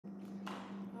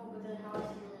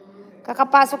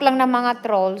Kakapasok lang ng mga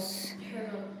trolls.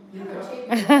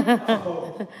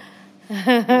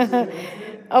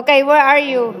 Okay, where are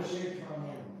you?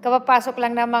 Kapapasok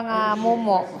lang ng mga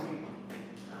mumo.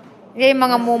 Yan yung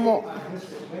mga mumo.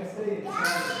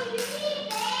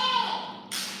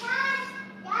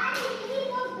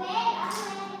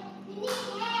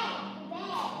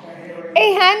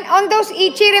 Hey, Han, on those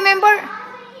𝗬𝗂𝗿𝗀𝗃, remember?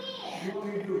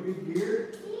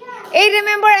 Hey,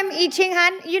 remember I'm itching,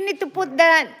 Han? You need to put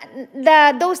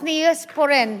those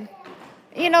𝗍𝗶𝗴𝗵𝗁.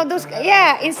 You know, those,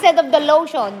 yeah, instead of the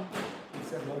lotion.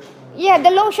 Yeah,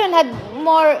 the lotion had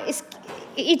more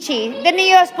itchy. The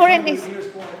𝗍𝗶𝗴𝗵 is...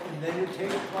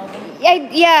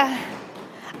 Yeah.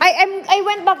 I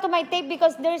went back to my tape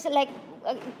because there's like,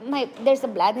 there's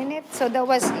a blood in it. So that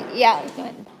was, yeah.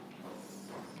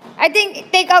 I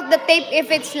think take out the tape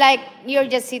if it's like you're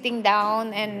just sitting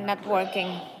down and not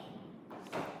working.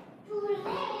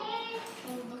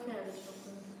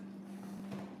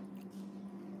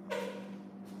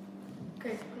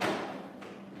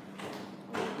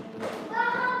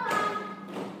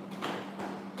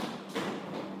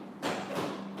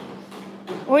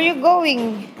 Where are you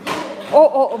going?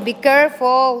 Oh, be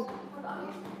careful.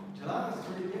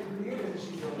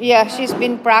 Yeah, she's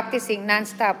been practicing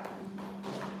non-stop.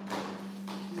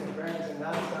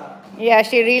 Yeah,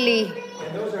 she really,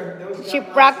 she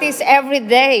practiced every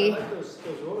day. I like those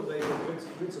rollerblades are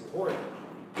good support.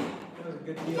 That was a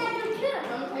good deal.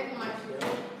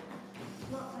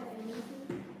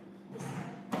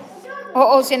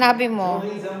 Oo, sinabi mo.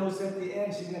 Jolene's almost at the end.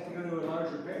 She's going to have to go to a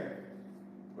larger pair.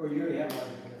 Or you already have a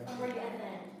larger pair. I'm already at the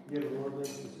end. You have a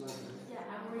rollerblade that's larger. Yeah,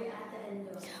 I'm already at the end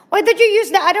though. Why don't you use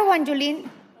the other one, Jolene?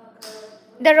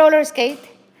 The roller skate?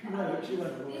 These are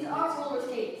roller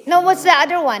skates. No, what's the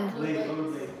other one?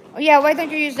 Rollerblade. Oh, yeah, why don't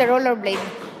you use the rollerblade?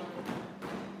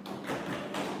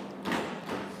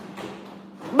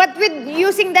 But with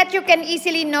using that, you can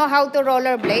easily know how to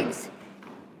rollerblades.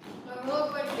 My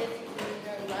rollerblade makes you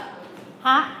learn that one.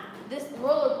 Huh? This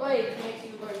rollerblade makes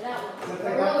you learn that one.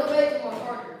 The rollerblade is more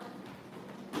harder.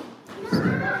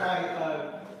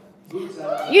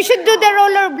 You should do the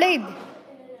rollerblade.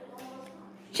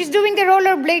 She's doing the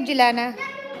rollerblade, JILANA.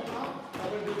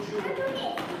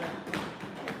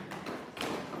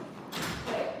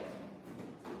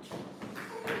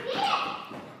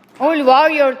 Oh, wow,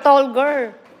 you're a tall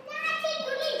girl.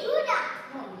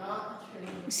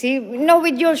 See, no,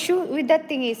 with your shoe, with that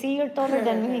thingy, see, you're taller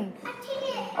than me.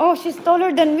 Oh, she's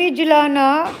taller than me,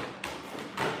 JILANA.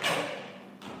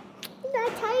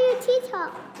 That's how you teach her.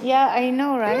 Yeah, I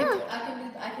know, right?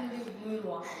 I can do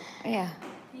moonwalk. Yeah.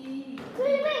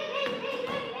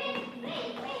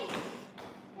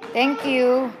 Thank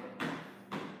you.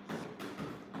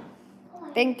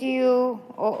 Thank you.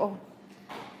 Oh.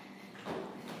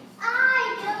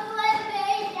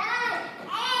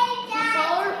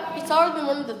 He's taller than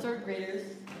one of the third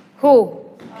graders. Who?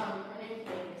 Her name's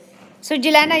Vegas. So,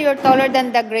 JILANA, you're taller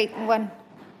than the great one.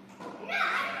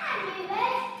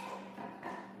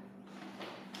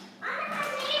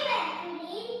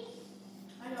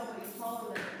 I know, but he's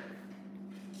taller than her.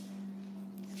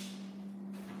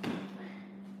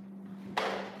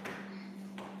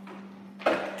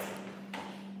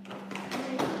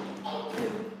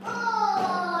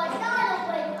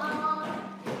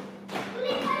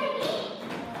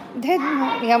 Dead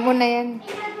mo. Iyan mo na yan.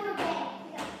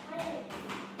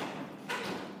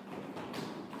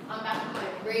 I'm back to my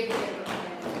braid again.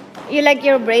 You like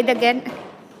your braid again?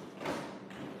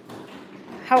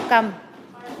 How come?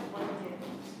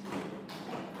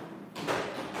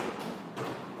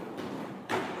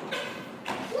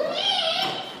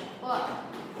 What?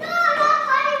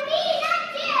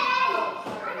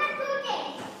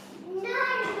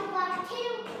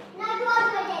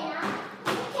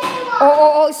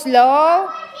 Oh, slow.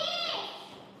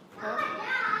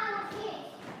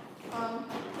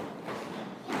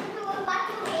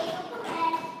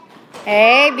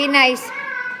 Hey, be nice.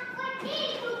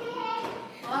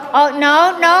 Oh,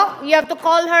 no. You have to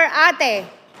call her ate.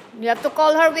 You have to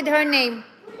call her with her name.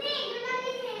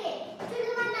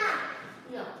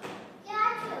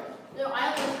 No, I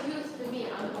have to use to me.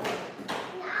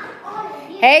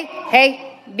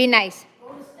 Hey, be nice.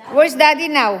 Where's Daddy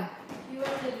now? You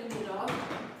want to do the dog?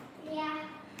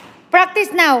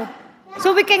 Practice now.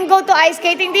 So we can go to ice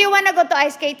skating. Do you want to go to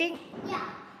ice skating? Yeah.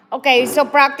 Okay, so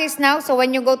practice now. So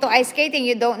when you go to ice skating,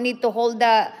 you don't need to hold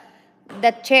the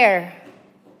chair.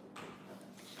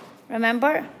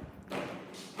 Remember?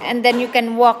 And then you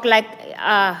can walk like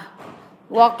a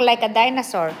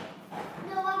dinosaur.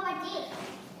 No, what about this?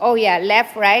 Oh yeah,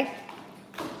 left, right.